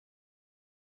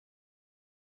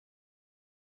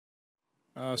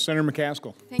Senator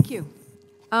McCaskill. Thank you.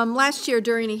 Last year,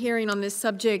 during a hearing on this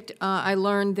subject, I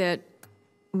learned that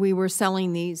we were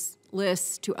selling these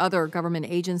lists to other government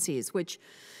agencies, which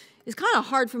is kind of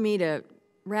hard for me to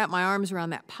wrap my arms around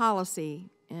that policy.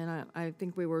 And I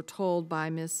think we were told by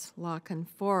Ms. La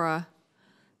Canfora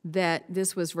that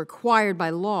this was required by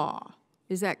law.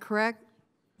 Is that correct?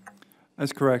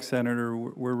 That's correct, Senator.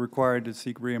 We're required to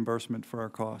seek reimbursement for our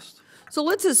costs. So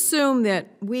let's assume that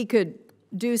we could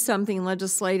do something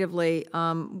legislatively.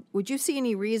 Would you see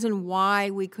any reason why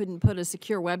we couldn't put a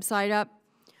secure website up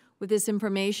with this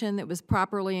information that was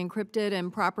properly encrypted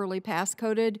and properly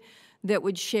passcoded that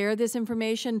would share this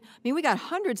information? I mean, we got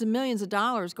hundreds of millions of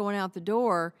dollars going out the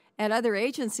door at other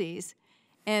agencies,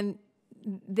 and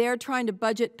they're trying to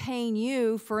budget paying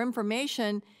you for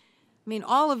information. I mean,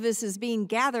 all of this is being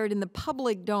gathered in the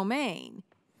public domain.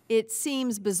 It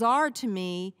seems bizarre to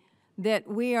me that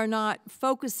we are not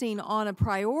focusing on a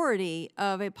priority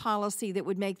of a policy that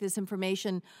would make this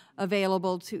information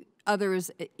available to others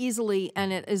easily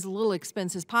and at as little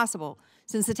expense as possible,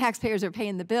 since the taxpayers are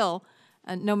paying the bill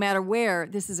no matter where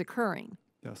this is occurring.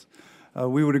 Yes.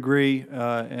 We would agree,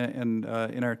 and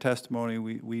in our testimony,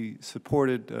 we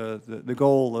supported the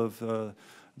goal of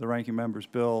the ranking member's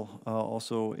bill,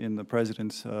 also in the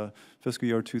President's fiscal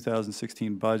year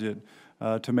 2016 budget,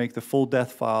 to make the full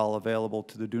death file available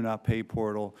to the Do Not Pay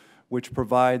portal, which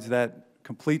provides that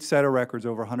complete set of records,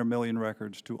 over 100 million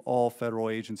records, to all federal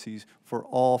agencies for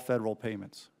all federal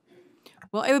payments.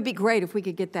 Well, it would be great if we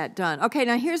could get that done. Okay,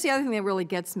 now here's the other thing that really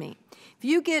gets me. If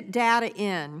you get data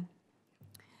in,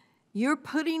 you're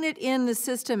putting it in the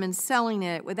system and selling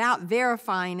it without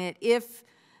verifying it if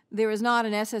there is not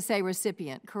an SSA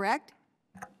recipient, correct?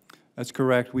 That's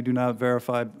correct. We do not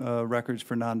verify records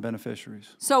for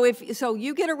non-beneficiaries. So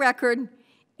you get a record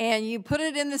and you put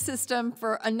it in the system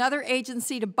for another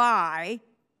agency to buy,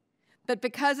 but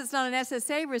because it's not an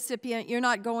SSA recipient, you're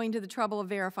not going to the trouble of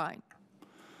verifying.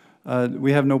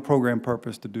 We have no program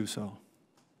purpose to do so.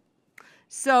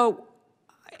 So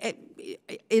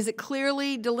is it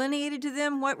clearly delineated to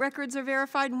them what records are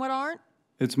verified and what aren't?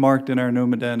 It's marked in our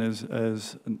NUMEDEN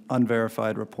as an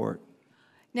unverified report.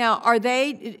 Now, are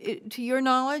they, to your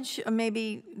knowledge,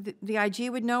 maybe the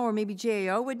IG would know or maybe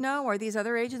GAO would know? Are these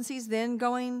other agencies then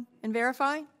going and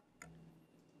verifying?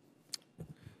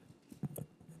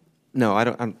 No, I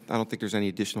don't think there's any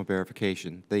additional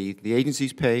verification. The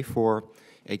agencies pay for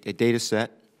a data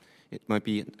set. It might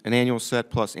be an annual set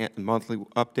plus monthly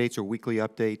updates or weekly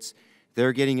updates.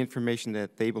 They're getting information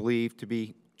that they believe to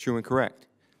be true and correct,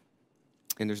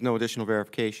 and there's no additional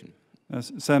verification.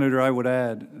 Senator, I would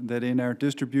add that in our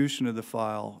distribution of the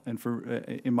file, and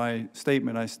in my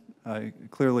statement, I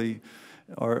clearly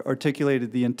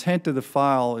articulated the intent of the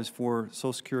file is for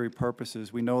Social Security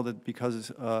purposes. We know that because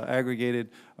it's aggregated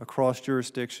across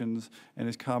jurisdictions and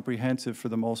is comprehensive for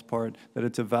the most part, that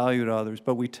it's of value to others.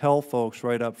 But we tell folks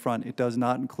right up front, it does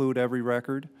not include every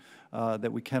record,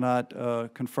 that we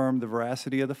cannot confirm the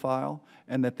veracity of the file,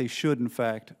 and that they should, in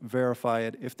fact, verify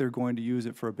it if they're going to use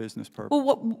it for a business purpose.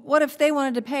 Well, what if they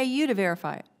wanted to pay you to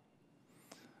verify it?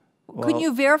 Well, couldn't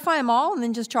you verify them all and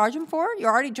then just charge them for it?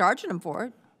 You're already charging them for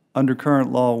it. Under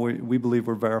current law, we believe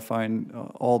we're verifying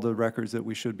all the records that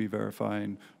we should be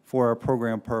verifying for our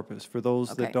program purpose. For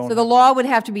those that don't. So the law would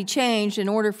have to be changed in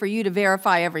order for you to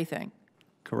verify everything?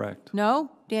 Correct.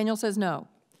 No? Daniel says no.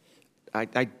 I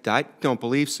don't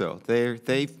believe so.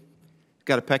 They've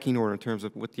got a pecking order in terms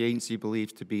of what the agency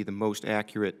believes to be the most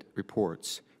accurate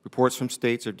reports. Reports from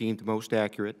states are deemed the most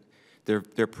accurate. They're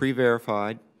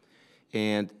pre-verified,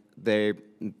 and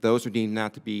those are deemed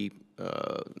not to be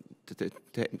to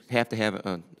have to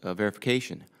have a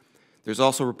verification. There's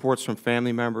also reports from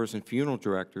family members and funeral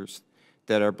directors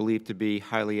that are believed to be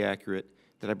highly accurate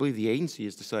that I believe the agency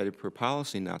has decided per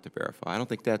policy not to verify. I don't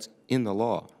think that's in the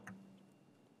law.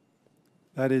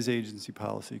 That is agency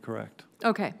policy, correct.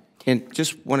 Okay. And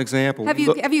just one example. Have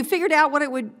you figured out what it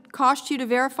would cost you to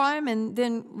verify them and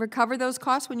then recover those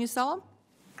costs when you sell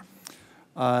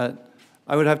them?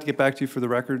 I would have to get back to you for the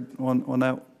record on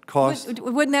that cost.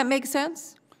 Wouldn't that make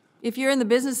sense? If you're in the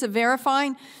business of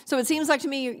verifying, so it seems like to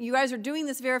me you guys are doing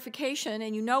this verification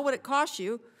and you know what it costs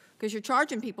you because you're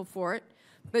charging people for it,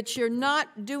 but you're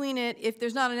not doing it if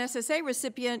there's not an SSA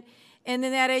recipient, and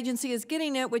then that agency is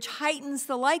getting it, which heightens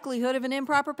the likelihood of an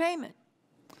improper payment.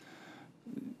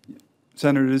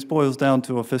 Senator, this boils down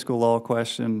to a fiscal law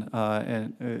question,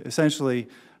 and essentially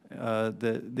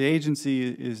the agency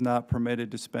is not permitted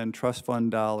to spend trust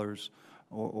fund dollars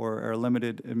or a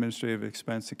limited administrative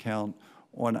expense account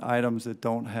on items that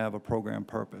don't have a program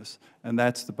purpose. And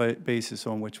that's the basis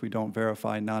on which we don't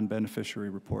verify non-beneficiary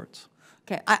reports.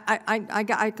 Okay,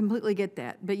 I completely get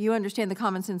that, but you understand the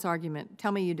common sense argument.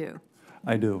 Tell me you do.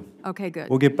 I do. Okay, good.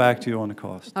 We'll get back to you on the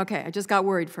cost. Okay, I just got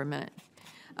worried for a minute.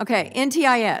 Okay,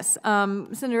 NTIS.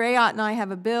 Senator Ayotte and I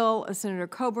have a bill. Senator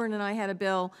Coburn and I had a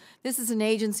bill. This is an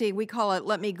agency, we call it,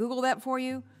 let me Google that for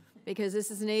you, because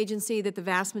this is an agency that the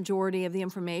vast majority of the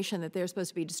information that they're supposed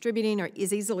to be distributing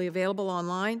is easily available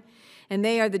online. And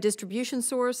they are the distribution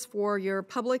source for your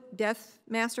public death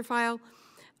master file.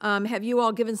 Have you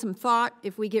all given some thought,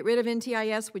 if we get rid of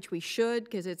NTIS, which we should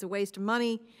because it's a waste of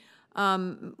money,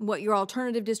 what your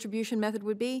alternative distribution method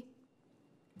would be?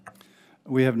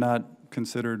 We have not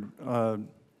considered an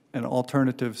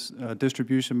alternative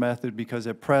distribution method because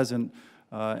at present,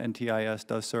 NTIS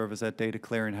does serve as that data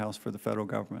clearinghouse for the federal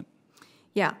government.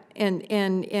 Yeah, and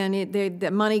the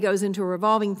money goes into a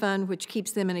revolving fund, which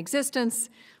keeps them in existence,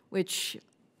 which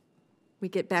we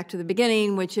get back to the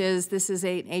beginning, which is this is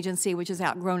an agency which has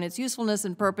outgrown its usefulness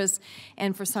and purpose,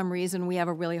 and for some reason we have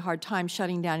a really hard time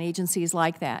shutting down agencies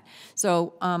like that.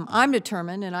 So I'm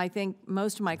determined, and I think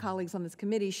most of my colleagues on this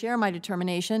committee share my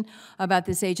determination about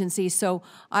this agency, so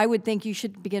I would think you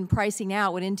should begin pricing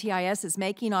out what NTIS is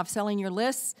making off selling your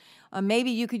lists. Maybe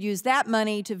you could use that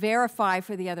money to verify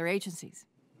for the other agencies.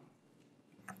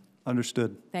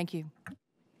 Understood. Thank you.